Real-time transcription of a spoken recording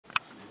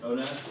09?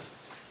 09,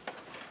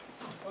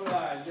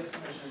 yes,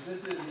 Commissioner.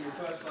 This is the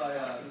request by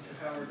Mr.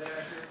 Howard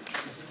Dasher to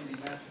continue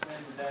the master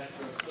plan for Dasher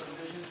Grove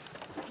Subdivision.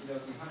 The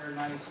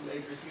 192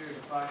 acres here is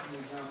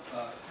approximately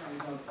currently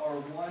zoned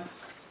R1.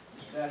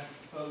 Mr. Dasher is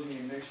proposing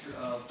a mixture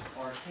of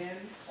R10,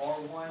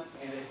 R1,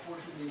 and a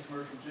portion of the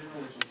commercial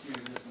general, which you'll see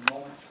in just a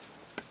moment.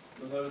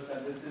 You'll notice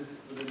that this is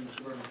within the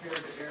suburban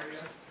character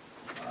area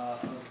of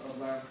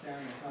Lowndes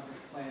County, a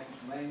comprehensive plan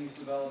for land use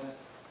development.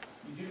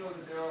 You do know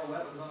that there are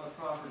wetlands on the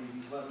property.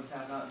 These wetlands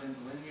have not been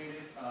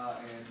delineated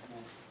and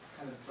will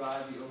kind of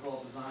drive the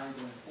overall design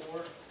going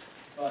forward.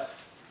 But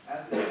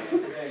as it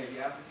stands today,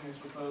 the applicant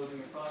is proposing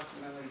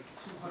approximately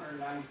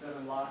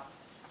 297 lots.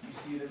 You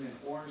see them in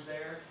orange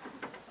there.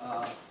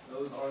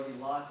 Those are the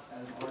lots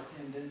at an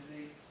R10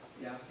 density.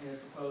 The applicant is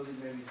proposing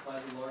maybe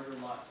slightly larger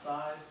lot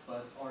size,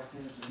 but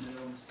R10 is the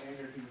minimum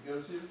standard he would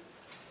go to.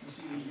 You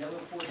see the yellow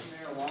portion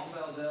there along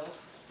Valdell,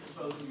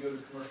 proposing to go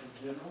to commercial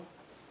general.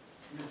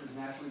 This is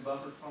naturally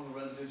buffered from the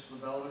residential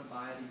development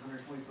by the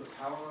 120-foot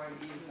power line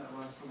even that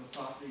runs from the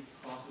property,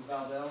 crosses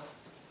Valdell,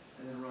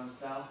 and then runs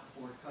south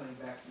before cutting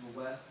back to the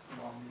west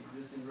along the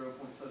existing Grove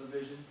Point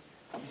subdivision.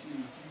 You see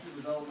the future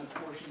development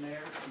portion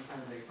there in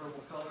kind of a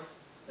purple color.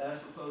 That is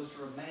proposed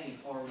to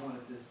remain R1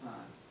 at this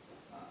time.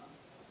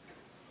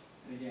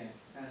 And again,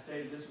 as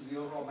stated, this was the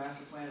overall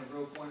master plan of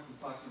Grove Point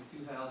from approximately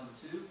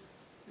 2002.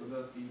 You'll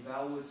note the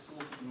Valwood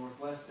School to the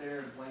northwest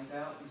there and blanked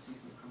out. You see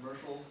some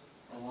commercial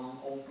along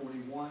Old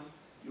 41.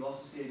 You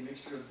also see a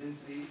mixture of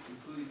densities,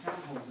 including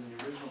townhomes in the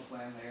original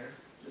plan there,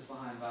 just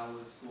behind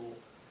Valwood School.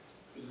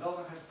 The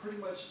development has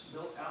pretty much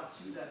built out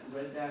to that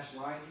red dashed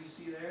line you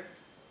see there,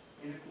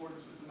 in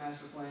accordance with the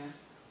master plan.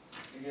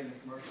 Again, the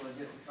commercial has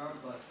yet to come,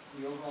 but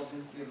the overall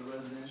density of the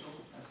residential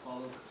has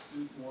followed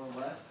suit more or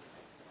less.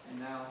 And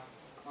now,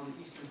 on the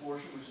eastern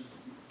portion, which is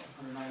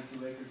 192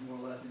 acres more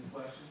or less in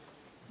question,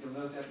 you'll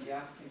note that the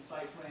applicant's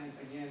site plan,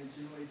 again,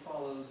 generally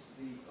follows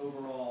the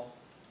overall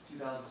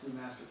 2002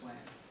 master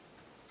plan.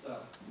 So,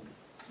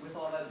 with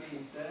all that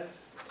being said,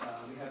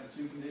 we have the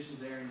two conditions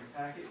there in your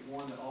packet.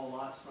 One, that all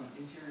lots front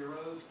interior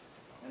roads,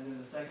 and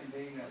then the second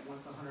being that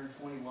once 120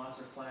 lots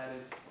are platted,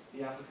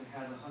 the applicant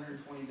has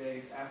 120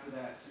 days after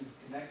that to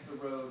connect the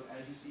road,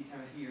 as you see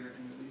kind of here,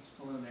 in at least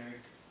preliminary,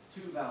 to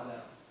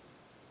Valdell.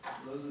 So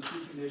those are the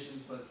two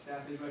conditions, but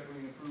staff is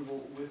recommending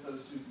approval with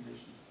those two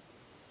conditions.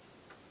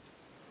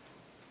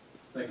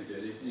 Thank you,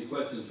 J.D. Any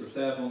questions for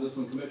staff on this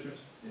one, Commissioners?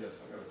 Yes,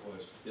 I got a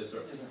question. Yes, sir.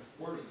 Yes, sir.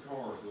 Where's the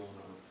cars going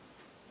on?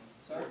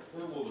 Sorry?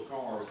 Where will the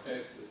cars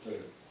exit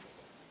to?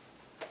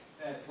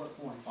 At what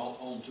point?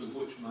 Onto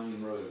which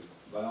main road?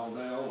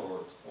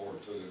 Valdell or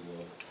to,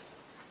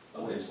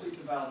 Eventually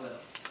to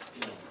Valdell.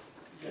 yeah.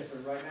 Yes, sir.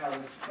 Right now,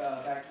 it's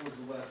back towards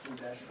the west through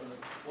Dasher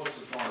Grove. What's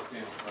the car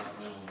count right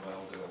now on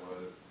Valdell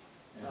Road?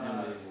 And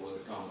how many will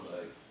it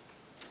accommodate?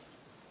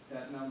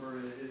 That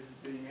number is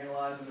being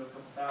analyzed into a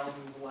couple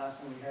thousand is the last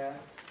one we had.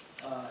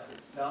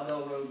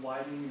 Valdell Road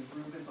widening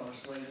improvements are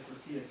slated for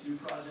TIA 2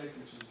 project,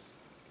 which is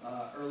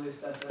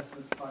earliest best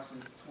estimates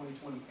approximately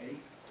 2028.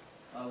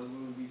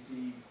 When we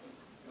see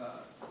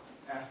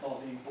asphalt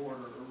being poured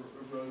or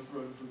road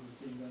improvements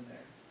being done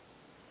there.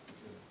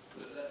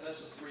 That's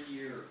a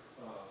 3-year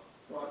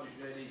project,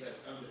 JD.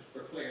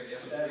 For clarity,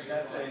 that's a 3-year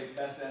That's project. a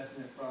best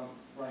estimate from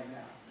right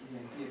now.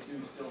 Again, TIA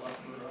 2 is still up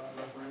for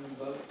referendum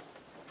vote,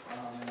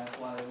 and that's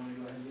why they want to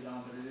go ahead and get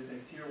on. But it is a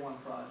Tier 1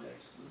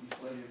 project. Would be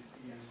slated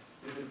again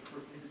if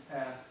it's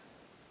passed.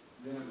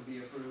 Then it would be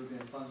approved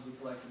and funds would be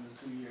collected in those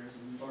 2 years.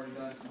 And we've already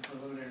done some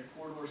preliminary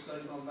corridor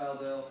studies on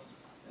Valdell,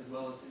 as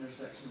well as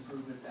intersection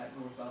improvements at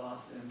North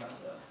Valdosta and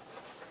Valdell.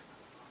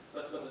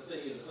 But the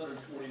thing is,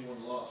 121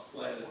 lots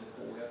platted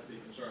before we have to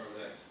be concerned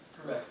with that.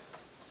 Correct.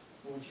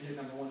 So once you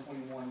hit number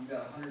 121, you've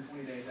got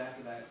 120 days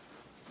after that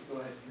to go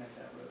ahead and connect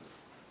that road.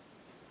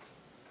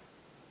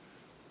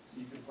 So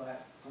you can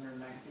plat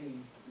 119,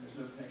 and there's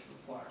no connection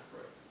required.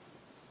 Correct.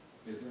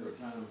 Is there a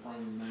time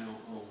frame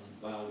now on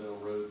Valdell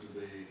Road to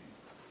be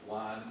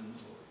widened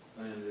or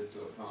expanded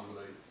to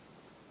accommodate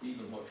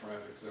even what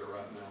traffic's there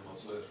right now,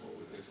 much less what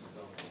we're fixing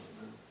to dump on it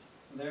now?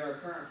 There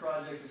are current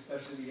projects,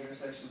 especially the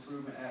intersection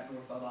improvement at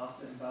North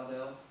Valdosta and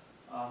Valdell.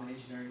 The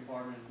engineering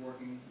department is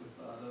working with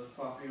those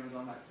property owners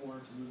on that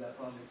corner to move that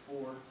project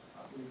forward,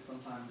 I believe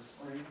sometime this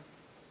spring.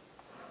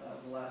 That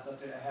was the last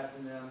update I had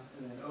from them.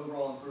 And then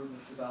overall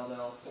improvements to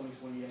Valdell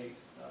 2028,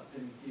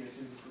 pending TIA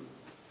 2's approval.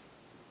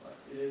 But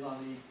it is on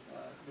the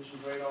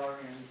Commission's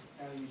radar and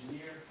county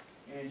engineer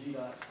and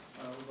GDOT's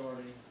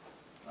regarding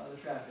the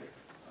traffic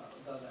of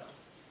Valdell.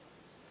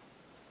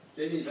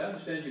 J.D., if I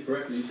understand you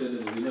correctly, you said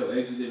there will be no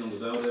exiting on the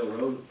Valdell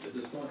Road at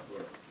this point?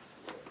 Or?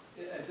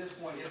 At this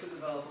point, if the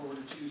developer were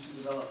to choose to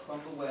develop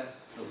from the west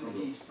to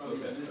the east from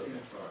the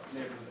existing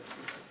neighborhood.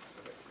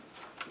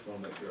 Just want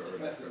to make sure.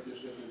 Traffic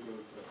just goes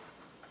through.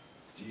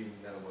 Do you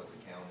know what the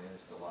count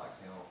is, the lot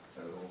count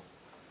total?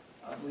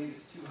 I believe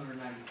it's 297.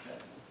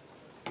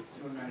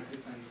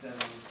 296,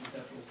 97 is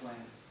conceptual plan.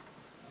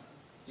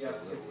 So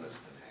a little less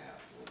than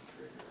half will be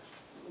triggered.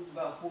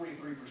 About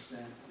 43%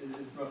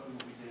 is roughly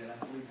what we did.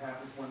 I believe half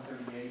was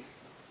 138. We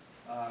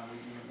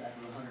went back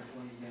to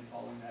 120 again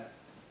following that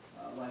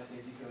life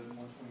safety code and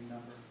 120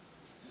 number,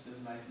 just as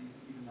a nice,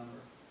 even number.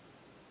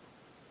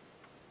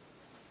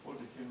 What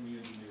did the county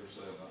engineer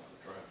say about the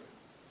traffic?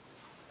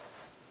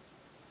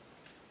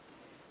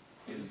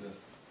 In the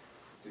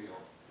deal?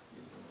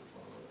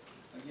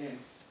 Again,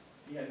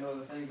 he had no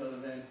other things other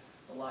than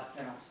the lot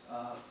counts,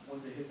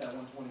 once they hit that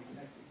 120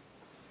 connecting.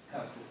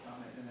 That was his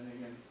comment, and then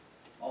again,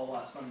 all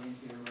lots fronting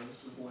into the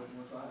roads to avoid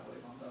more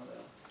driveways on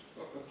Belldale.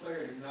 But for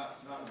clarity,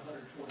 not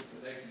 120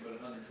 connected, but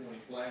 120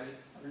 platted.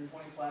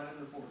 120 platted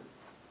and reported.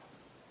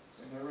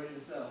 So they're ready to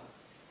sell.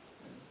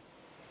 And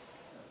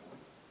at that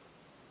point,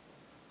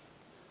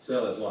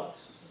 Sell as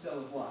lots.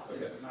 sell as lots,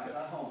 Okay. yes, sir, not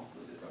homes,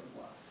 but just as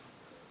lots.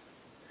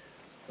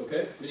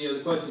 Okay, any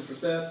other questions for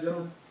staff,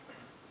 gentlemen?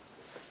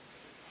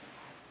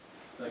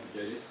 Thank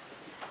you, JD.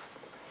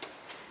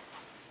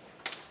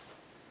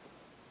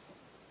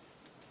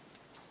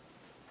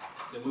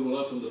 Then we will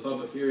open the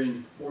public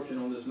hearing portion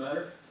on this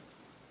matter.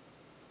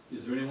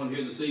 Is there anyone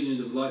here this evening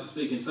that would like to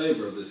speak in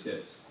favor of this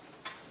case?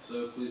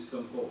 So please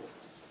come forward.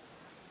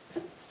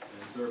 And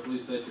sir,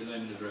 please state your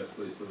name and address,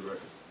 please, for the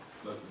record.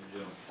 Both of you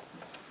gentlemen.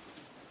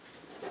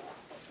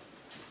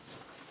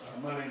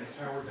 My name is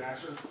Howard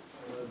Dasher.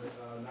 I live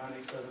at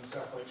 987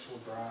 South Lake Shore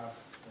Drive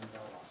in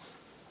Valdosta.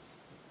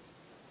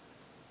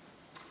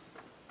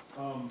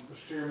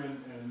 Mr.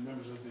 Chairman and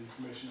members of the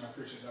commission, I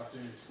appreciate the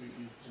opportunity to speak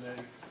to you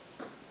today.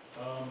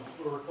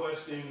 We're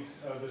requesting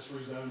this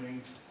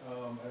rezoning,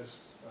 as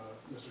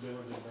Mr.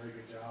 Dillard did a very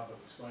good job of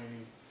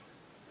explaining.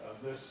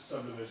 This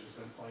subdivision has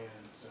been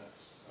planned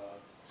since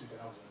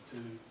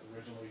 2002,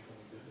 originally when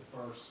we did the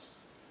first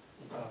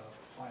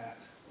plat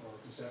or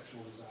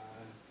conceptual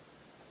design.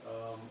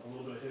 A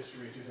little bit of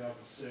history, in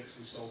 2006,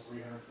 we sold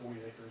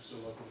 340 acres to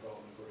a local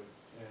development group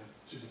and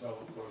to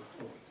develop Grove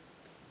Point.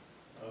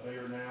 They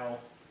are now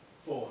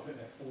full, I think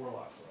they have 4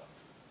 lots left.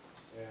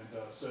 And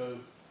so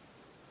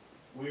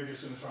we're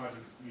just gonna try to,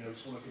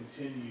 just wanna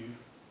continue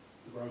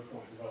the Grove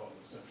Point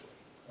development essentially.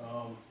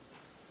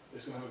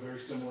 It's gonna have a very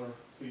similar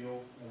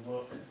feel and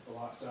look. The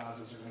lot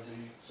sizes are gonna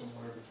be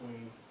somewhere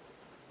between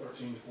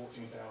 13,000 to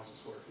 14,000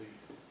 square feet.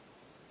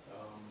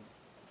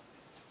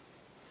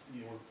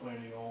 We're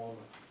planning on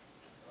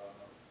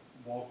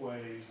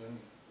walkways and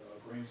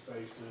green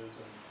spaces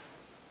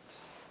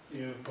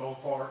and,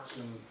 golf parks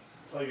and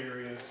play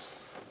areas.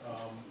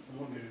 We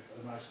want to get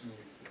a nice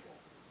community feel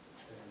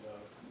and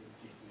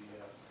keep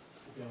the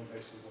feeling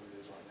basically what it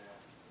is right now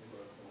in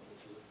Grove Point,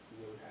 which we're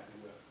really happy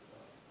with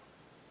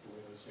the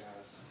way those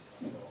guys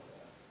developed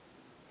that.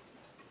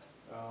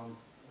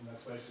 And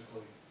that's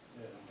basically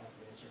it. I'm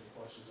happy to answer any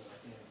questions that I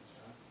can at this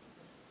time.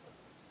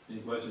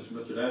 Any questions for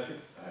Mr.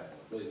 Dasher? I have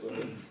one. Please go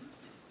ahead.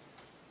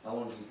 How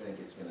long do you think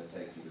it's gonna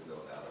take you to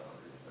build out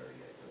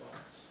 130 acre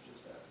lots,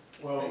 just that,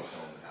 Well, based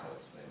on how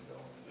it's been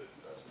going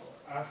thus far?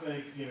 I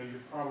think, you're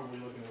probably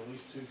looking at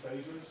least 2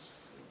 phases.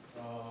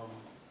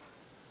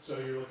 So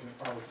you're looking at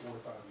probably 4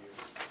 to 5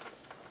 years.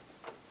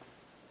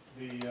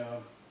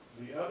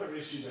 The other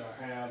issue that I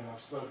have, and I've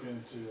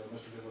spoken to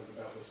Mr. Dillard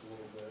about this a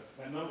little bit,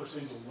 that number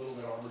seems a little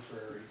bit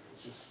arbitrary.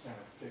 It's just kind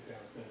of kicked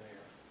out of thin air.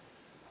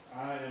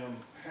 I am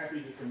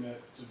happy to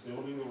commit to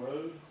building the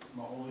road.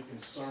 My only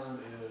concern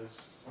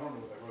is, I don't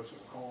know what that road's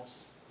gonna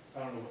cost.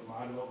 I don't know what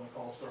my development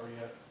costs are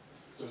yet.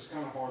 So it's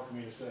kind of hard for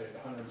me to say at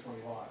 120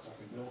 lots I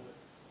can build it,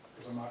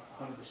 because I'm not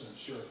 100%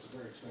 sure. It's a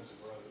very expensive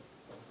road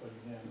I'm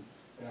putting in.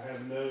 And I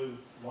have no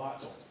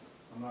lots on it.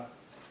 I'm not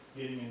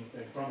getting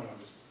anything from it.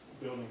 I'm just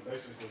building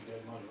basically a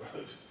dead money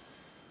road.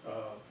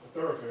 A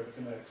thoroughfare that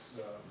connects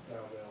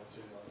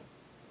Valdosta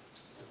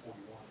to 41.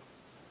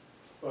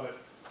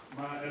 But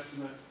my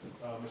estimate,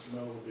 Mr.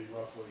 Miller, will be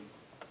roughly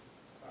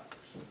 5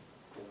 years,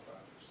 4 or 5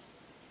 years.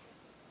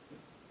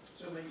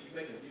 So I mean, you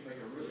make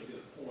a really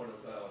good point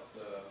about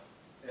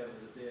having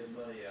the dead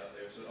money out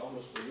there. So it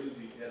almost behooves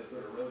you had to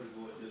put a road to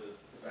go into the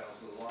balance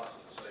of the lots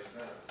at the same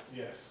time.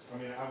 Yes, I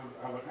mean,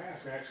 I would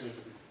ask actually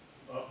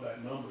to up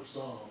that number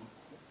some.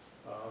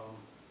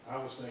 I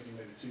was thinking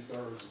maybe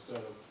 2/3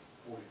 instead of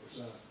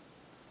 40%,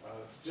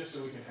 just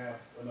so we can have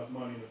enough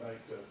money in the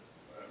bank to,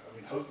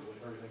 hopefully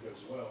if everything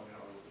goes well. I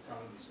don't know what the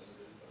economy's gonna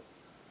do, but,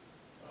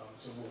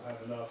 so we'll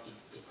have enough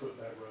to put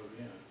that road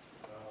in.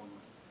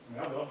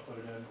 I'd love to put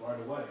it in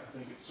right away. I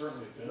think it's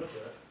certainly a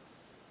benefit,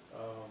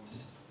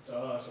 to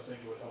us. I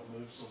think it would help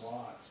move some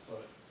lots,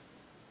 but,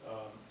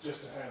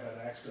 just to have that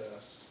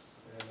access,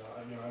 and,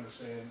 I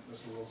understand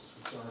Mr. Wills'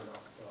 concern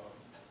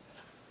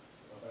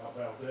about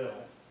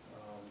Valdell,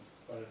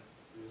 but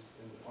it is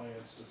in the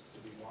plans to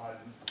be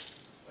widened,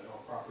 and our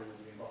property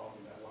will be involved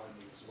in that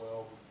widening as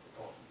well. We've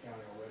talked to the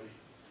county already.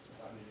 If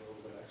I need a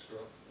little bit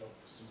extra,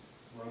 some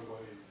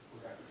roadway,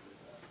 we're happy to do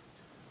that.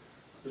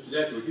 Mr.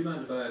 Dasher, would you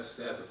mind if I ask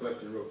staff a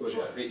question real quick?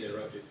 Sure. I hate to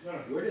interrupt you. No,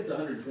 no. Where did the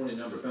 120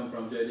 number come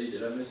from, JD?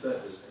 Did I miss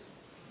that?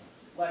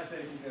 Life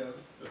safety code,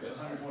 Okay.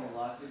 120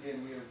 lots.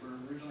 Again, we were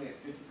originally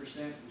at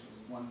 50%, which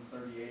was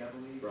 138, I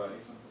believe, Right.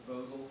 based on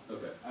proposal.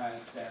 Okay. And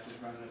staff is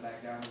running it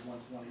back down to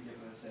 120,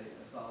 giving us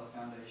a solid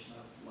foundation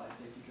of life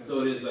safety code.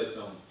 So it is based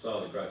on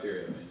solid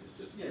criteria, I mean, it's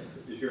just, Yes.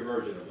 it's your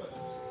version of what?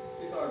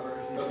 It's our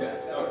version. Okay,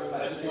 all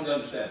right, I just wanted to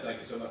understand,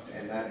 thank you so much.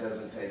 And that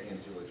doesn't take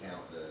into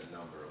account the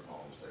number of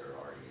homes that are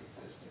already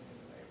existing in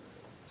the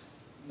neighborhood.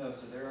 No,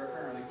 so there are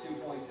currently 2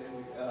 points in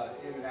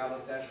and out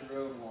of Dasher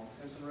Road along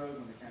Simpson Road.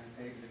 When the county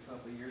paved it a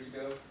couple of years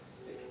ago,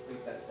 it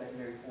completed that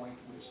secondary point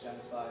which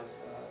satisfies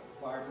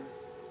requirements.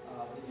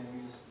 Again,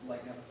 we just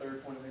like to have a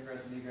third point of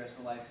ingress and egress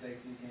for life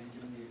safety, again,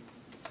 given the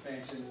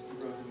expansion, the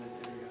growth in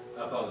this area.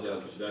 I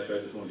apologize, Mr. Dasher, I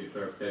just want to get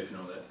clarification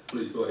on that.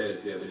 Please go ahead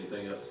if you have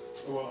anything else.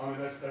 Well, I mean,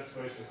 that's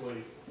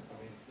basically, I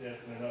mean,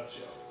 in a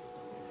nutshell.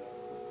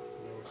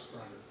 We're just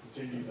trying to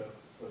continue the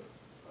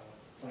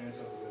planned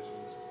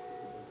subdivisions.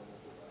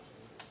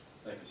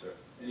 Thank you, sir.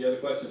 Any other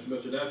questions for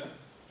Mr. Dasher?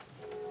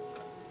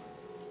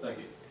 Thank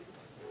you.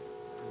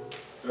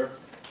 Sir,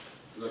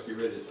 look like you're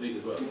ready to speak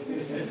as well.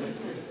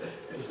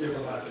 Just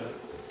different about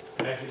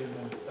the active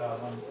and,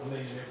 I'm the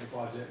engineer for the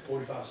project,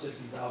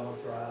 4560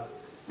 Valmont Drive.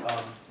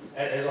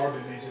 As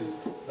already mentioned,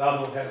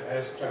 Valmont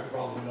has traffic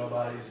problems with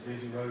nobody, it's a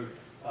busy road.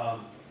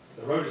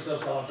 The road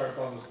itself, a lot of traffic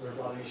problems, there's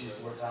a lot of issues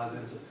where it ties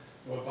into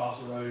North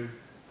Foster Road.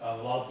 A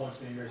lot of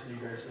points of ingress and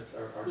egress that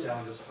are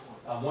challenges.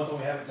 One thing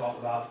we haven't talked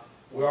about,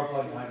 we are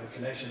planning on having a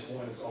connection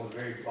point, it's on the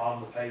very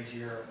bottom of the page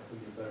here, if we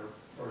get a better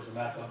version of the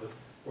map of it.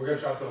 We're gonna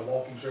try to put a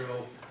walking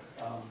trail,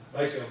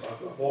 basically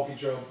a walking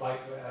trail,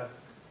 bike path,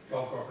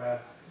 golf cart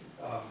path.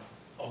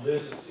 On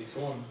this, it's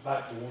going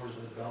back towards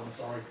the development,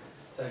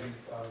 taking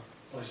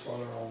place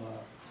further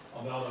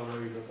on Valdo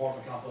Road, the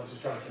apartment complex, to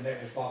try to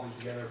connect those properties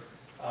together,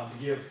 to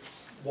give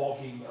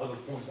walking other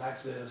points of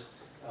access,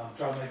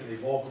 try to make it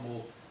a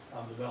walkable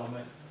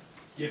development,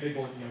 give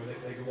people,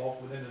 they can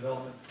walk within the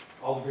development,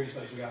 all the green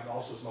space we got, but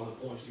also some other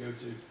points to go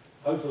to.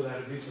 Hopefully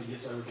that eventually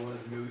gets over to where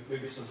they can go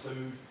get some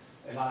food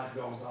and not have to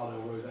go on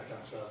Valdo Road, that kind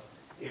of stuff.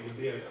 It would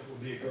be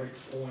a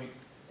great point,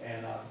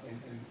 and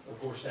of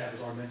course staff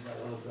has already mentioned that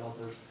to other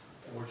developers,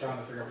 and we're trying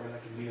to figure out where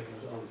that can meet up in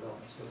those other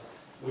developments.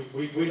 But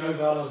we know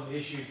Valdo's an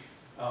issue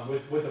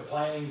with the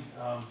planning,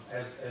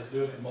 as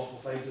doing it in multiple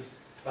phases.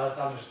 By the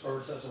time there's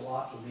third sets of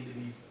lots will need to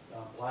be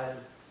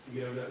platted, you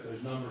get over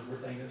those numbers, we're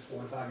thinking it's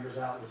 4 to 5 years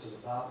out, which is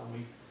about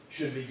when we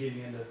should be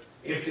getting into,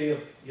 if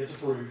TIF gets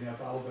approved,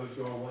 if all the votes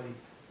go our way,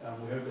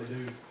 we hope they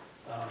do.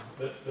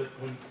 But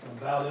when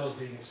Valdo's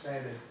being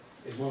expanded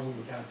is when we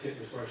would kind of tip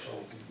the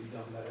threshold to be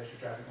dumping that extra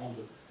traffic on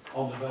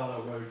the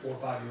Valdo Road 4 or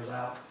 5 years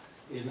out,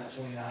 is that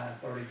 29,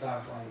 30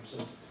 time frame. So,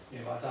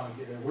 by the time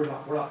we get there, we're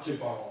not too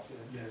far off.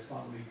 It's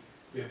not going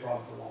to be a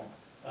problem for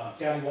long.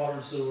 County water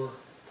and sewer,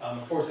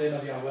 of course, the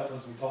NWI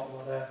wetlands, we talked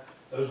about that.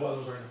 Those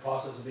wetlands are in the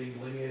process of being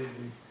delineated.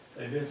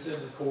 They've been sent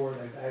to the Corps,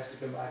 they've asked to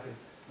come back and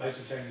make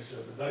some changes to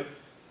it. But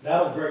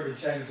that'll greatly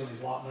change some of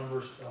these lot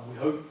numbers. We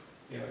hope,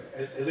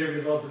 as every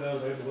developer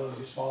knows, every wetlands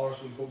get smaller,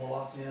 so we can put more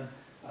lots in.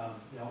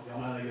 Y'all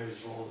know how they go,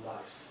 just roll the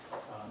dice.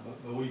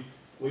 But we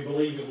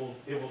believe it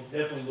will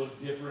definitely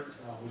look different.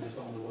 We just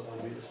don't know what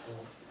that'll be at this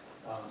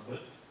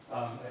point.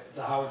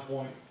 To Howard's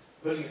point,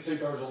 putting it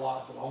 2/3 of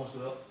lots will almost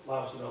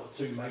allow us to develop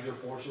 2 major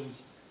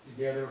portions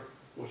together,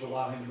 which will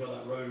allow him to build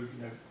that road,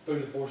 through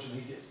the portion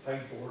he gets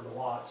paid for, the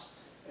lots,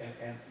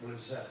 and we'll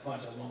just have to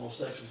punch that one little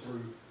section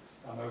through,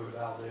 over to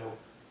Valdale.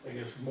 It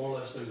goes more or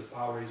less through the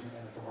power easement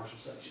and the commercial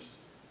section.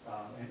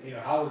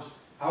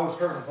 Howard's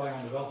currently planning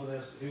on developing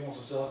this. If he wants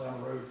to sell it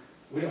down the road,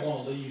 we don't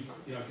want to leave,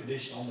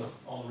 condition on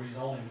the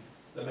rezoning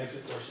that makes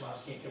it where somebody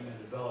can't come in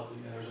and develop.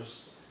 There's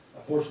just a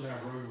portion there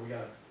of road we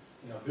got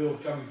a bill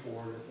coming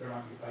for that they're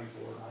not going to get paid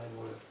for, and I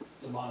able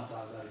to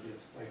monetize that again.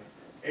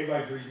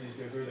 Everybody agrees it needs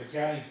to go through. The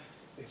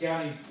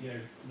county,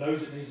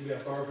 knows it needs to be a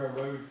thoroughfare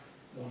road.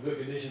 When we put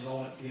conditions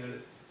on it,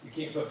 you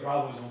can't put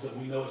driveways on it.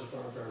 We know it's a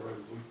thoroughfare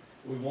road.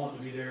 We want it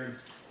to be there.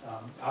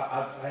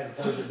 I had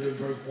the pleasure of doing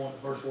Grove Point,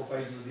 the first 4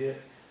 phases of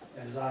it,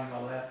 and designing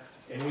all that.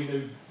 And we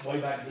knew way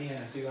back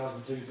then, in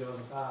 2002,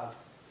 2005,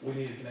 we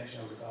needed a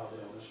connection over to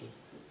Valdosta. This would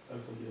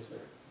hopefully get us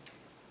there.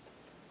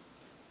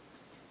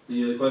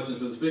 Any other questions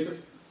for the speaker?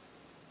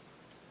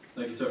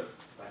 Thank you, sir.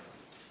 Thank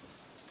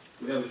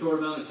We have a short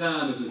amount of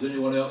time. If there's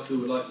anyone else who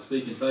would like to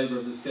speak in favor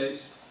of this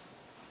case.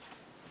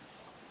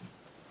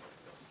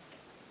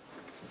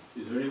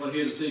 Is there anyone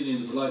here this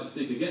evening that would like to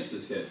speak against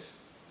this case?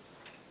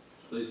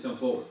 Please come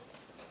forward.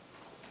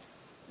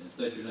 And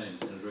state your name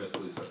and address,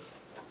 please, sir.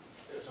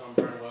 Yes, I'm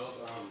Brandon Wells.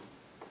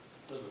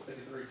 Live at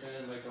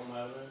 5310 Macomb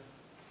Avenue.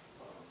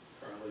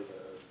 Currently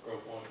the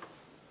Grove Point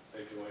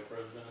HOA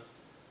president.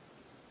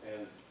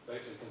 And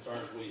basic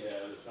concerns we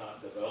have is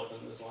not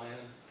developing this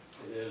land.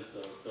 It is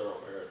the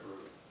thoroughfare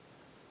through.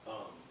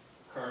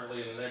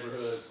 Currently in the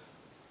neighborhood,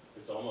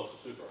 it's almost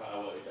a super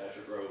highway,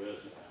 Dasher Grove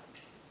is now.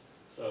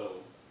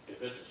 So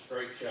if it's a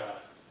straight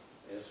shot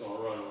and it's going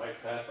to run right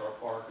past our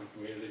park and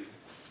community,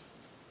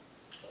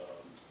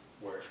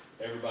 where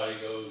everybody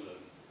goes and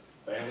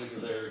families are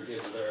there,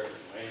 kids are there, it's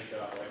a main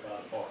shot right by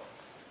the park.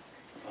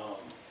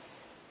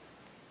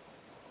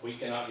 We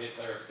cannot get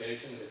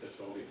clarification if it's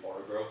going to be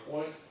part of Grove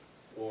Point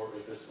or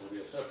if it's going to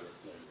be a separate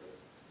neighborhood.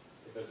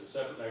 If it's a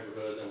separate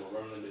neighborhood, then we're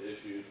running into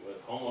issues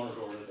with homeowners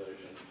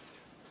organizations.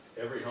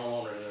 Every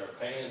homeowner in there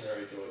paying their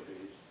HOA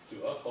fees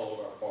to uphold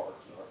our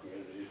parks and our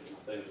communities and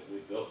the things that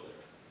we've built there.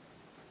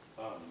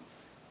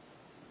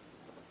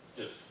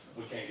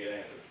 We can't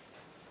get answers.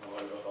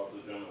 I'll talk to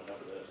the gentleman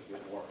after this and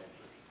get more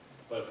answers.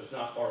 But if it's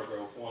not part of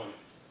Grove Point,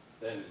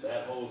 then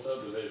that whole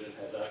subdivision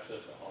has access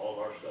to all of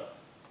our stuff,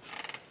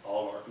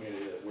 all of our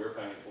community that we're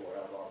paying for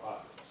out of our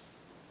pockets.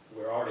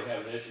 We're already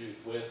having issues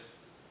with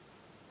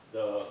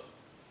the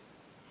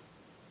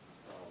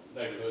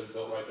neighborhoods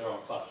built right there on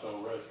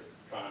Clockstone Register,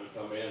 trying to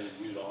come in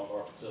and use all of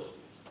our facilities.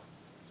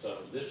 So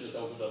this just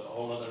opens up a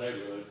whole other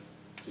neighborhood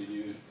to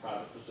use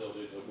private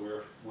facilities that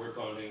we're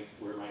funding,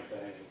 we're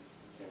maintaining,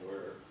 and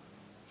we're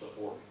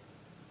supporting.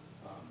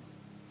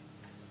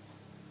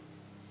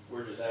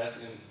 We're just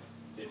asking,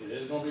 if it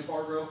is gonna be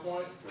part of Grove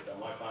Point, which I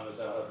might find this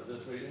out after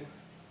this meeting,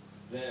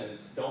 then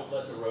don't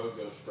let the road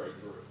go straight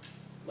through.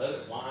 Let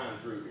it wind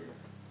through here.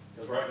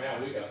 Because right now,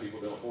 we got people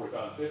doing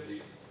 45 and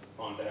 50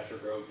 on Dasher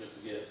Road just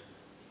to get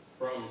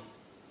from,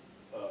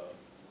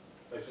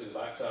 basically the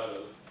backside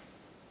of,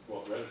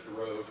 Register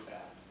Road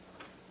out.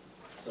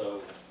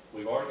 So,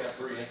 we've already got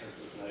 3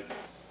 entrances now.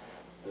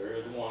 There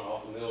is one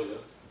off Amelia.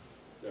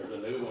 There's a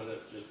new one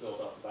that's just built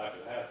off the back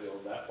of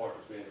Hatfield. That part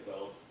is being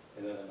developed,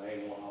 and then the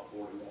main one off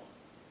 41.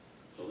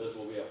 So this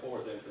will be a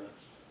 4th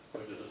entrance,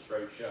 which is a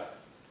straight shot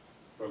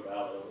from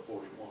Valdale to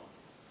 41.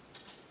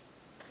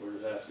 We're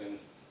just asking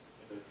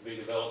if it can be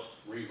developed,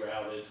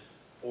 rerouted,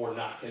 or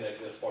not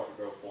connect this part of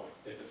Grove Point,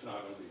 if it's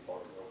not gonna be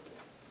part of Grove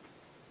Point.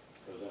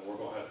 Because then we're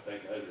gonna have to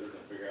take measures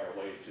and figure out a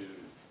way to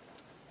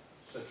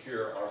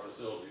secure our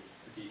facilities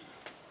to keep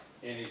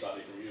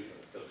anybody from using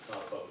it, because it's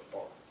not a public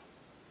park.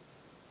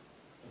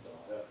 That's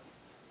all I have.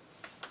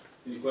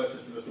 Any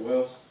questions for Mr.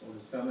 Wells on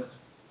his comments?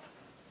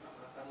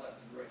 I'd like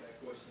to direct that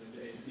question to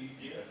James. Do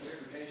you have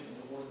clarification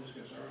on what of his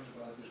concerns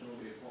about if it's going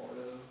to be a part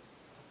of?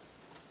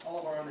 All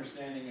of our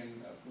understanding,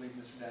 and I believe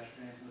Mr. Dasher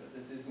answered, that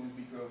this is going to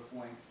be Grove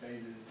Point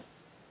phases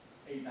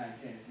 8, 9,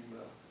 10, if you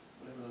will,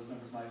 whatever those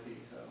numbers might be,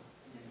 so,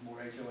 again,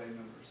 more HOA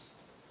members.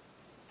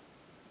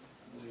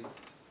 I believe.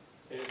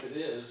 And if it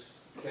is,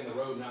 can the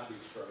road not be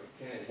straight?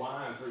 Can it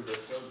wind through this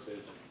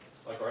subdivision?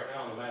 Like right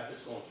now on the map,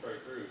 it's going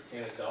straight through.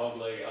 Can it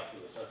dogleg out to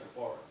the second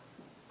part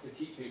to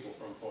keep people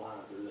from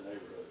flying through the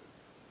neighborhood?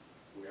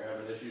 We're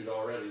having issues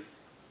already.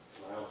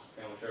 Lowndes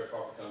County Sheriff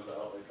Department comes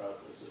out, they try to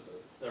fix it,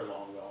 but they're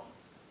long gone.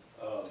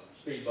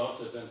 Speed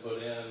bumps have been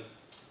put in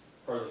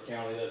per the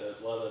county that has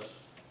let us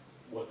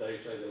what they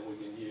say that we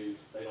can use.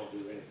 They don't do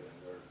anything.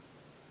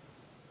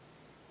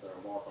 They're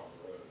a mark on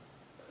the road.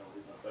 They don't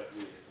even affect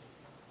vehicles.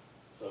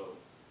 So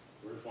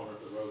we're just wondering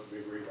if the road could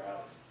be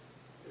rerouted.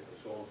 If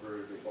it's going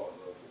through, it'd be part of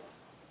the road.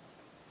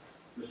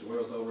 Mr.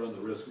 Wells, I'll run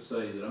the risk of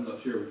saying that I'm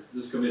not sure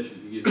this commission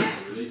can give you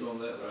any relief on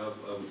that, but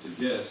I would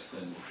suggest,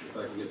 and if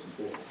I can get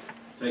support,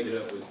 take it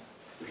up with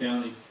the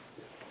county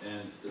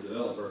and the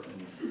developer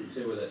and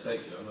see where that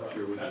takes you. I'm not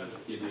sure we can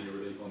give you any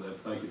relief on that.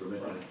 Thank you for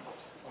mentioning it.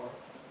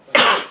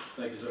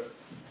 Thank you, sir.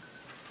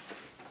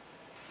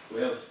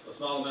 We have a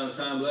small amount of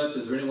time left.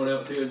 Is there anyone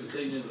else here this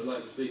evening that would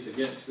like to speak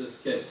against this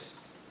case?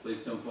 Please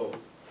come forward.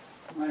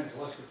 My name is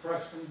Lester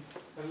Preston.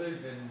 I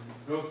live in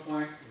Grove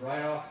Point,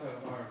 right off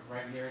of, or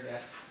right near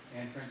that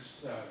entrance,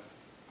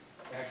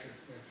 Asher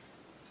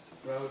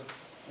Road,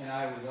 and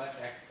I would like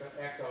to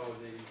echo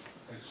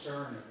the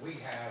concern that we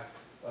have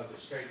of the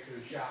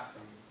straight-through shot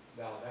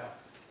from Valdale.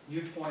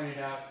 You pointed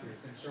out your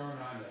concern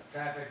on the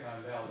traffic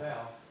on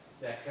Valdale,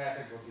 that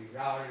traffic will be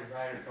routed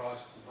right across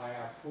by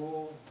our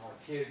pool, our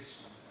kids,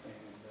 and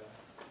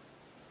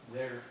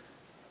there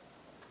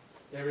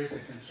is a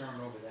concern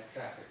over that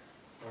traffic,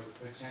 or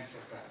the potential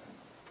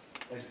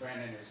traffic. As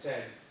Brandon has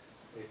said,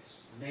 it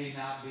may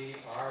not be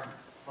part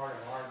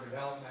of our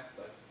development,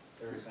 but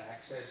there is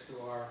access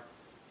to our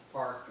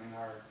park and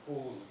our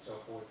pool and so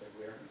forth that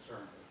we are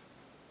concerned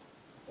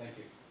with. Thank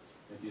you.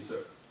 Thank you,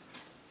 sir.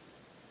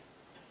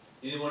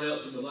 Anyone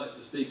else that would like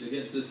to speak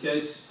against this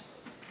case?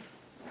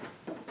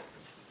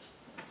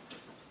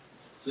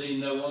 Seeing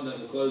no one, that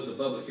will close the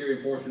public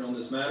hearing portion on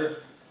this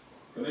matter.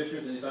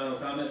 Commissioners, any final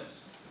comments?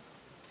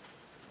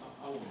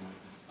 I want to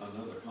make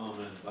another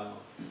comment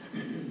about,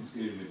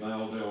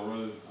 Valdale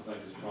Road. I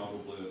think it's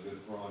probably a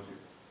good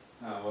project.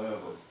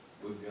 However,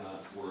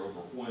 we're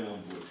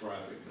overwhelmed with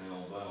traffic now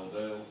on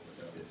Valdale.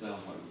 It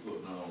sounds like we're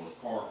putting our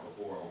cart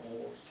before our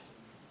horse.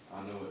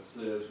 I know it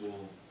says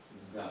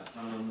we've got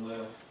time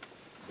left,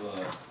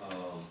 but,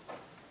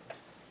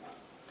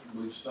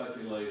 we've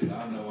speculated,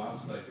 I know I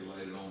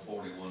speculated on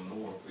 41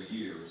 North for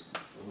years,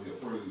 and we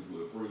approved, and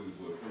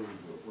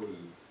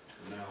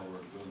now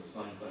we're doing the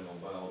same thing on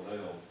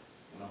Valdale,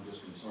 and I'm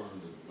just concerned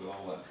that with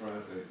all that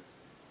traffic,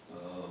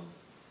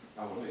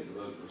 I would hate to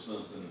vote for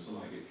something and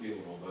somebody get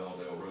killed on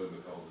Valdale Road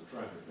because of the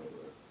traffic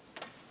over there,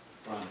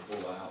 trying to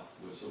pull out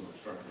with so much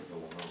traffic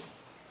going on.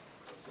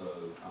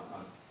 So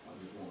I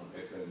just want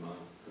to echo my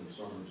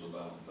concerns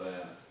about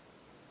that.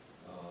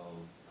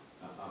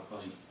 I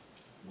think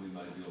we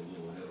may be a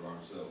little ahead of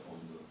ourselves on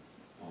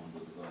the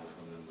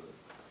development and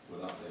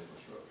without the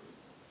infrastructure.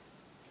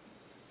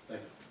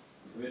 Thank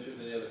you. Commissioners,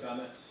 any other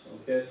comments on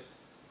the case?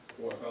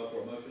 Before I call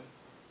for a motion?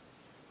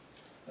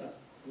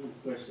 One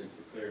question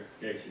for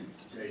clarification,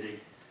 J.D.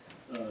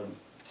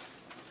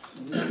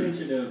 This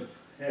mention of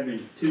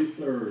having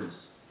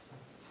 2/3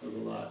 of the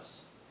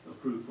lots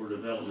approved for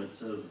development,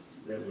 so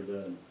that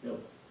would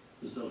help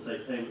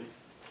facilitate payment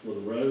for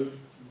the road.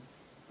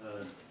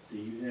 Do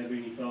you have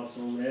any thoughts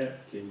on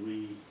that? Can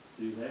we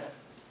do that?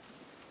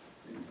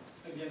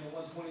 Again, the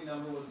 120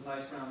 number was a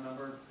nice round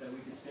number that we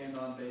could stand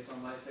on based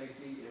on life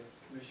safety. If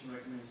the commission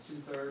recommends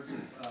 2/3,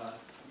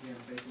 again,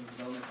 based on the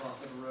development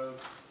cost of a road,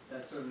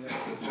 that's certainly a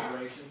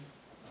consideration.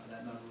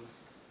 That number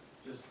was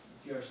just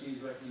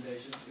TRC's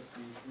recommendation. If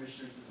the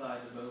commissioners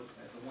decide to vote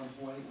at the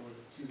 120 or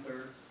the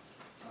 2/3,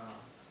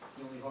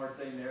 the only hard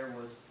thing there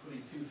was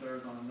putting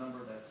 2/3 on a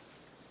number that's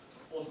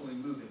ultimately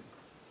moving.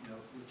 You know,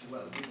 with the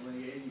wetland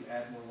delineating, you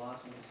add more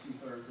lots when it's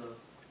 2/3 of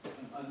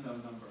an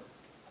unknown number.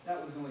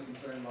 That was the only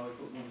concern why we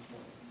put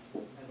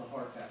 120 as a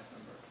hard fast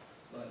number.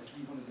 But if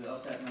you wanted to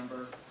up that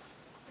number,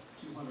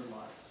 200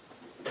 lots,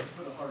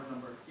 put a hard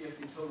number if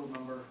the total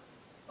number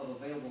of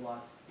available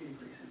lots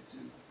increases to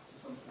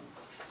some point.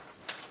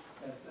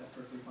 That's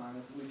perfectly fine.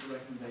 That's at least a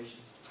recommendation.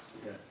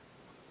 Okay.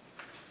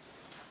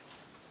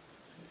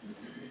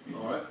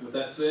 All right, with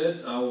that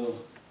said, I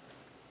will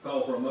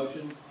call for a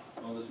motion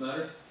on this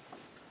matter.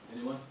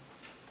 Anyone?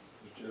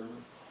 Mr.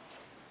 Chairman,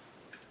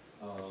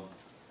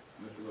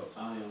 Mr. Wilson?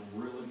 I am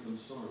really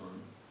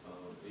concerned,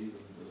 even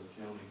the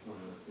county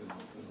planner can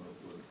come up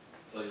with,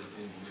 say the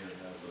engineer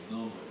has a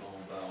number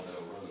on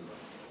Valdell Road right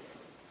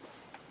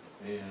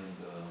now. And,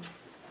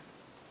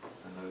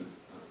 I know,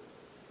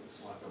 it's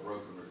like a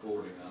broken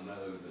recording. I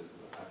know that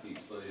I keep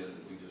saying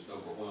that we just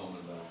overwhelmed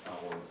about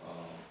our,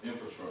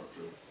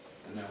 infrastructure,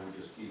 and now we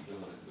just keep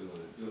doing it.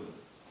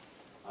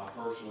 I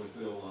personally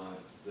feel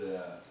like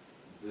that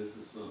this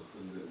is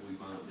something that we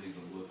might need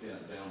to look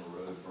at down the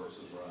road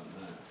versus right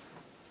now.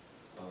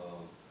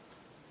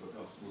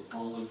 Because we're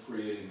only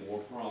creating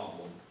more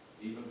problems,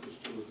 even if it's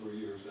 2 or 3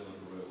 years down the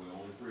road, we're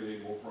only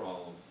creating more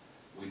problems.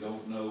 We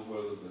don't know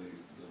whether the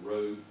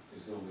road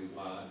is gonna be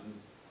widened,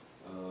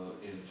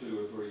 in 2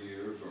 or 3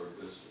 years, or if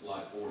it's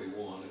like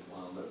 41, it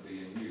wound up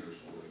being years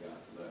before we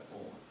got to that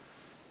point.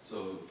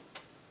 So,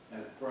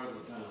 at the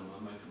present time, I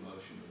make a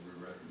motion that we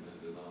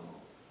recommend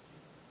denial.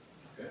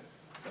 Okay,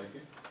 thank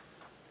you.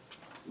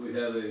 We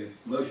have a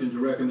motion to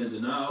recommend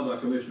denial by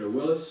Commissioner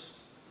Willis.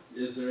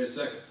 Is there a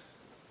second?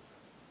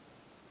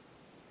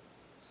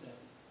 Second.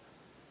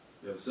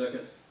 We have a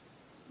second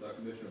by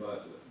Commissioner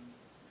Blythwood.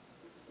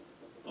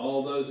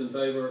 All those in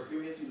favor? Can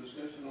we have some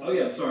discussion on? Oh,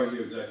 yeah, I'm sorry,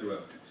 you're exactly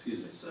right.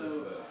 Excuse me.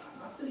 So,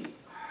 I think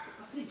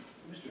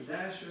Mr.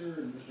 Dasher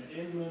and Mr.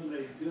 Inman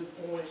made good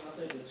points. I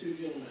think the two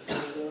gentlemen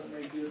that stood up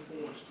made good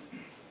points.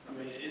 I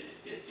mean,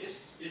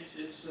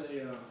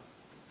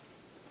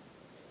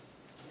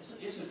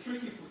 it's a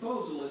tricky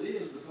proposal, it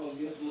is, because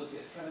you have to look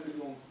at traffic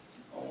on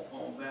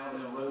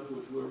Valdell Road,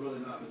 which we're really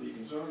not to be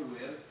concerned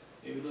with.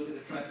 If you look at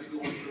the traffic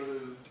going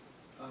through,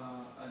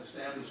 an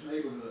established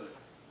neighborhood,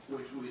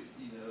 which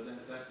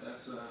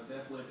that's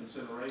definitely a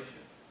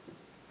consideration.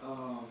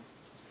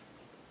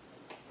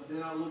 But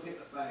then I look at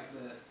the fact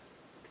that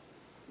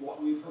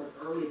what we've heard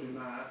earlier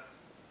tonight,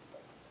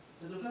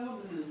 the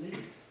development is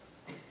needed.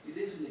 It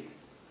is needed.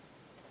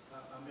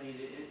 I mean,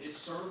 it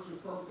serves a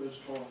purpose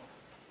for,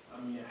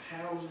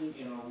 housing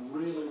in a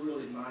really,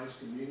 really nice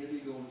community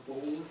going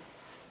forward.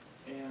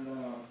 And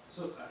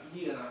so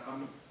again,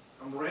 I'm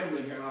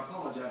rambling here, and I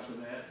apologize for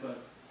that, but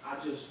I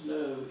just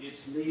know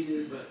it's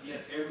needed, but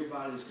yet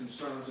everybody's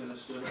concerns that have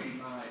stood up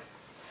tonight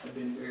have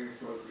been very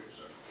appropriate,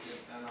 sir.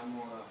 And I'm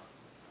gonna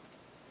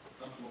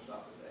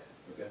stop with that.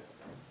 Okay,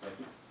 thank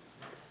you.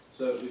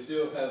 So we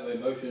still have a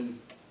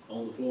motion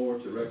on the floor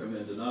to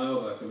recommend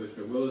denial by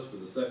Commissioner Willis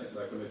with a second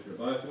by Commissioner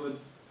Blythwood.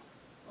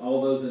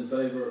 All those in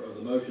favor of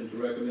the motion to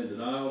recommend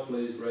denial,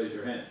 please raise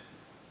your hand.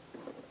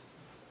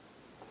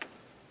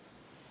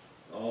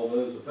 All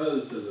those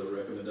opposed to the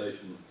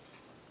recommendation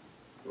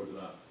for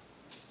denial?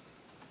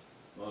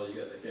 Well, you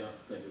got the count.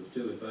 I think it was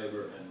 2 in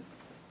favor and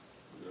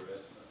the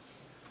rest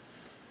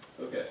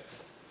no. Okay,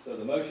 so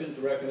the motion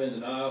to recommend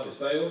denial has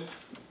failed.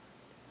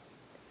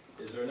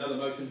 Is there another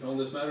motion on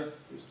this matter?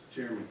 Mr.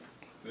 Chairman,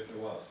 Commissioner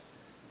Wiles.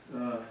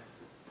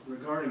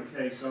 regarding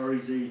case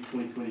REZ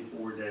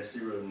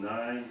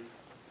 2024-09,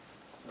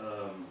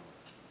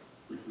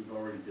 which we've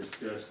already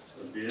discussed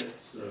a bit,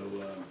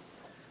 so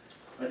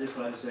I'd just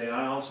like to say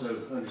I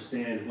also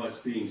understand what's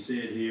being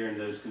said here and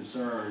those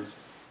concerns,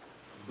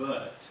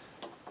 but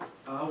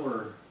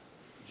our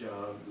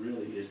job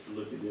really is to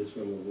look at this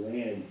from a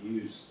land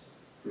use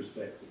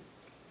perspective.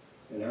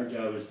 And our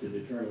job is to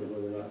determine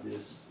whether or not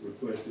this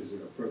request is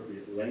an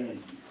appropriate land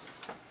use.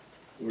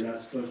 We're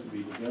not supposed to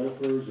be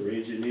developers or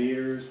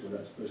engineers. We're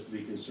not supposed to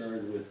be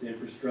concerned with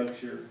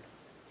infrastructure.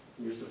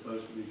 We're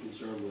supposed to be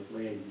concerned with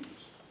land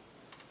use.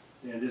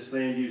 And this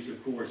land use,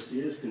 of course,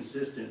 is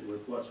consistent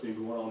with what's been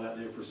going on out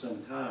there for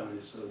some time. And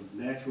it's a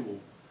natural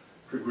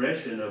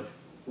progression of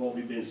what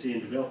we've been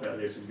seeing develop out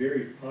there. It's a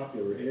very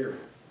popular area.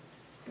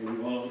 And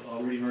we've all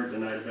already heard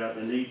tonight about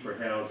the need for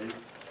housing.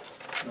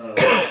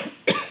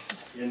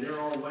 And there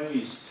are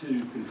ways to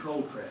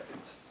control traffic.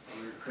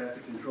 There are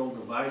traffic control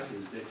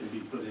devices that can be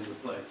put into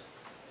place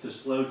to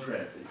slow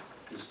traffic,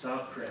 to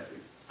stop traffic,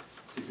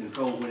 to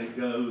control when it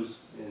goes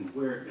and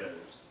where it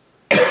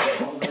goes.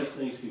 All those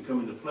things can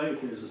come into play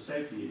if there's a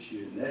safety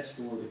issue, and that's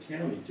for the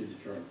county to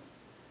determine.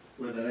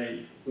 Whether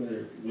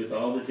with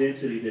all the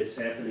density that's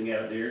happening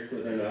out there,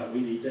 whether or not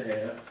we need to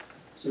have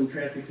some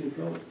traffic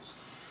controls.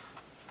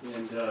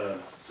 And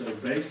so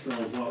based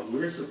on what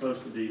we're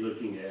supposed to be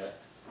looking at,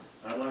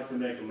 I'd like to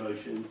make a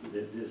motion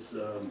that this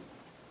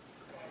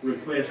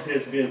request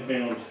has been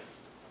found,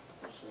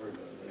 sorry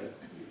about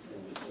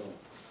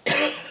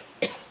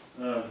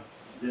that,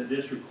 that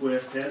this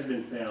request has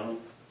been found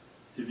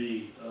to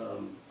be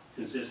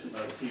consistent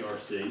by the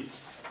PRC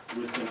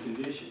with some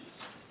conditions.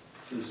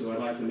 And so I'd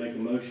like to make a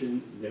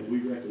motion that we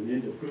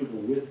recommend approval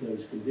with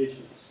those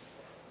conditions.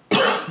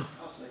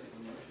 I'll second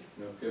the motion.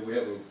 Okay, we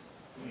have a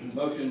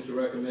motion to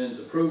recommend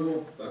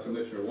approval by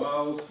Commissioner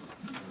Wiles,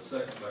 and a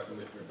second by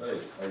Commissioner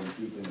Bailey. Are you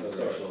keeping the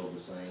threshold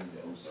the same?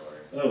 I'm sorry.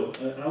 Oh,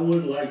 I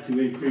would like to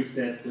increase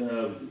that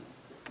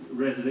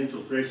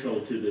residential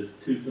threshold to the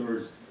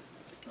 2/3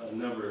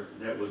 number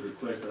that was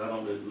requested. I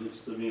don't know, it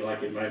looks to me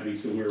like it might be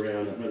somewhere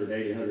around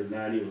 180,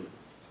 190, or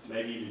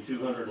maybe even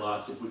 200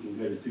 lots if we can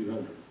go to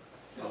 200.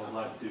 I would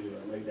like to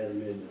make that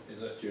amendment.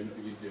 Is that your,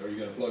 are you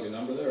gonna plug a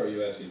number there, or are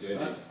you asking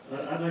JD?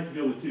 I'd like to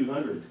go with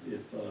 200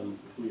 if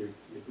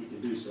we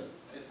can do so.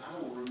 And I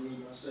will remove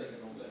my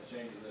second on that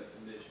change of that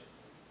condition.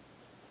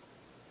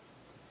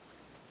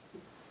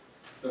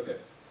 Okay,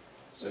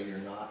 So you're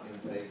not in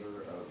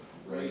favor of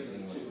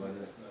raising the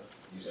limit?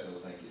 You still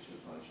think it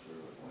should punch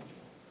through at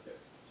 120?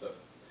 so.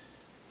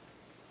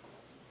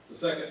 The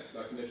second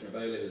by Commissioner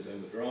Bailey has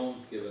been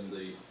withdrawn, given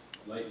the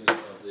lateness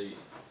of the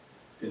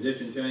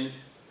condition change.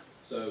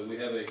 So we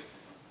have a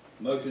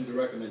motion to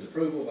recommend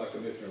approval by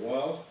Commissioner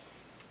Wiles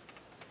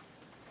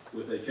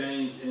with a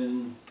change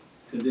in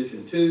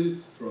condition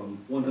 2 from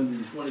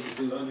 120 to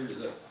 200. Is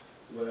that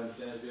what I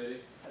understand, JD?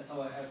 That's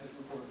how I have it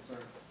recorded, sir.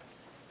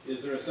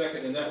 Is there a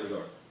second in that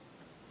regard?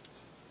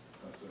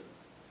 I see.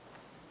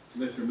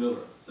 Commissioner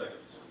Miller,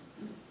 seconds.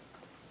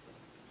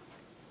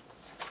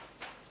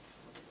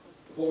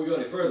 Before we go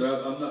any further,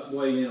 I'm not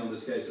weighing in on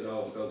this case at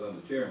all because I'm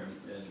the chairman,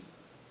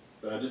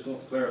 but I just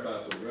want to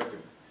clarify for the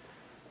record.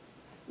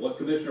 What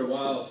Commissioner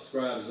Wiles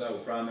described as our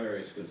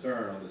primary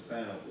concern on this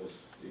panel was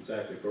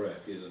exactly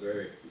correct. He is a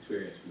very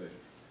experienced commissioner.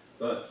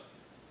 But,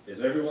 as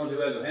everyone who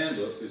has a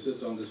handbook who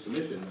sits on this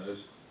commission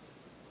knows,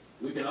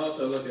 we can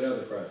also look at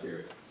other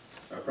criteria.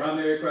 Our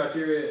primary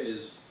criteria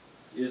is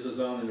a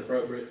zone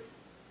inappropriate?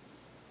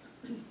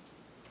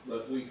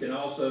 But we can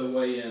also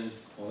weigh in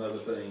on other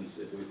things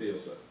if we feel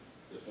so.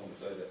 Just want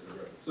to say that for the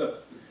record. So,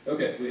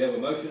 okay, we have a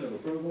motion of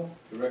approval,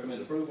 to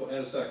recommend approval,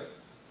 and a second.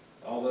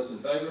 All those in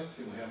favor?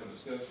 Can we have a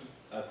discussion?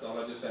 I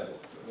thought I just had one.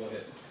 Go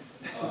ahead.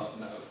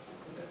 No,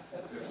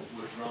 it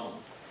was withdrawn.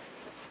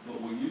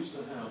 But we used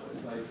to have a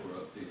paper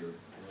up here,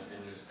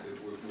 and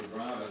we're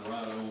driving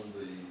right on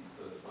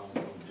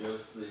on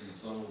just the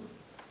zoning.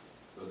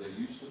 But there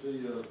used to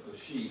be a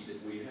sheet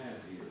that we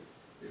had here.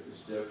 If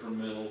it's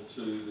detrimental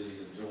to the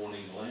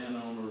adjoining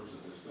landowners,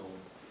 if it's going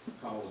to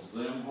cause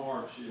them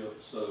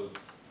hardship. So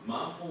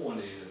my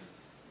point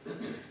is,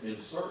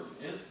 in certain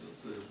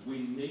instances, we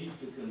need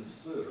to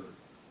consider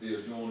the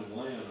adjoining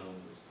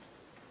landowners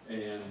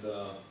and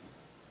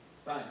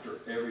factor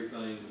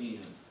everything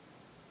in.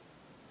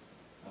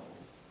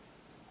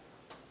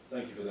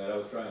 Thank you for that. I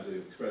was trying to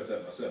express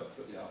that myself,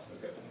 but Yeah.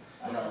 okay.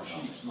 But our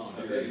sheet's not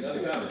here. Okay,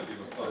 another comment.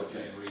 Give us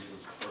 13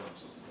 reasons for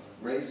something.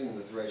 Raising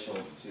the threshold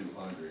to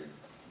 200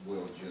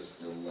 will just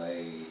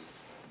delay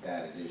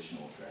that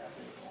additional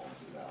traffic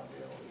onto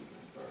Valville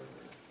even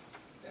further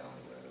down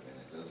the road. And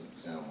it doesn't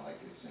sound like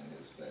it's in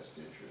his best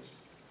interest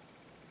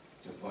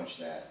to punch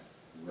that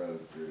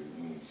road through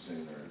any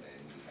sooner than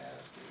he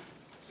has to.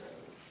 So,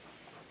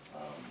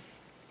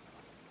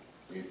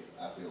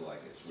 I feel like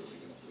it's really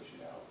going to push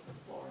it out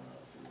far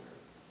enough to where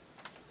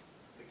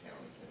the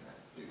county can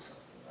do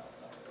something about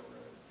Valville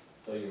Road.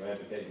 So you're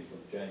advocating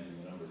for changing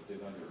the number to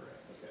 200?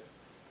 Okay.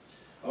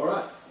 All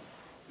right.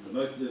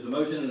 There's a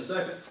motion and a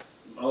second.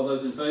 All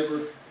those in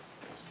favor,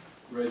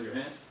 raise your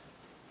hand.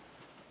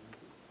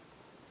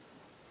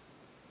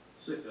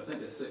 6, I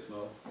think that's 6,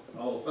 Mo.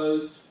 All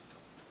opposed?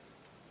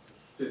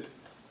 2.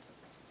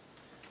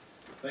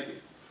 Thank you.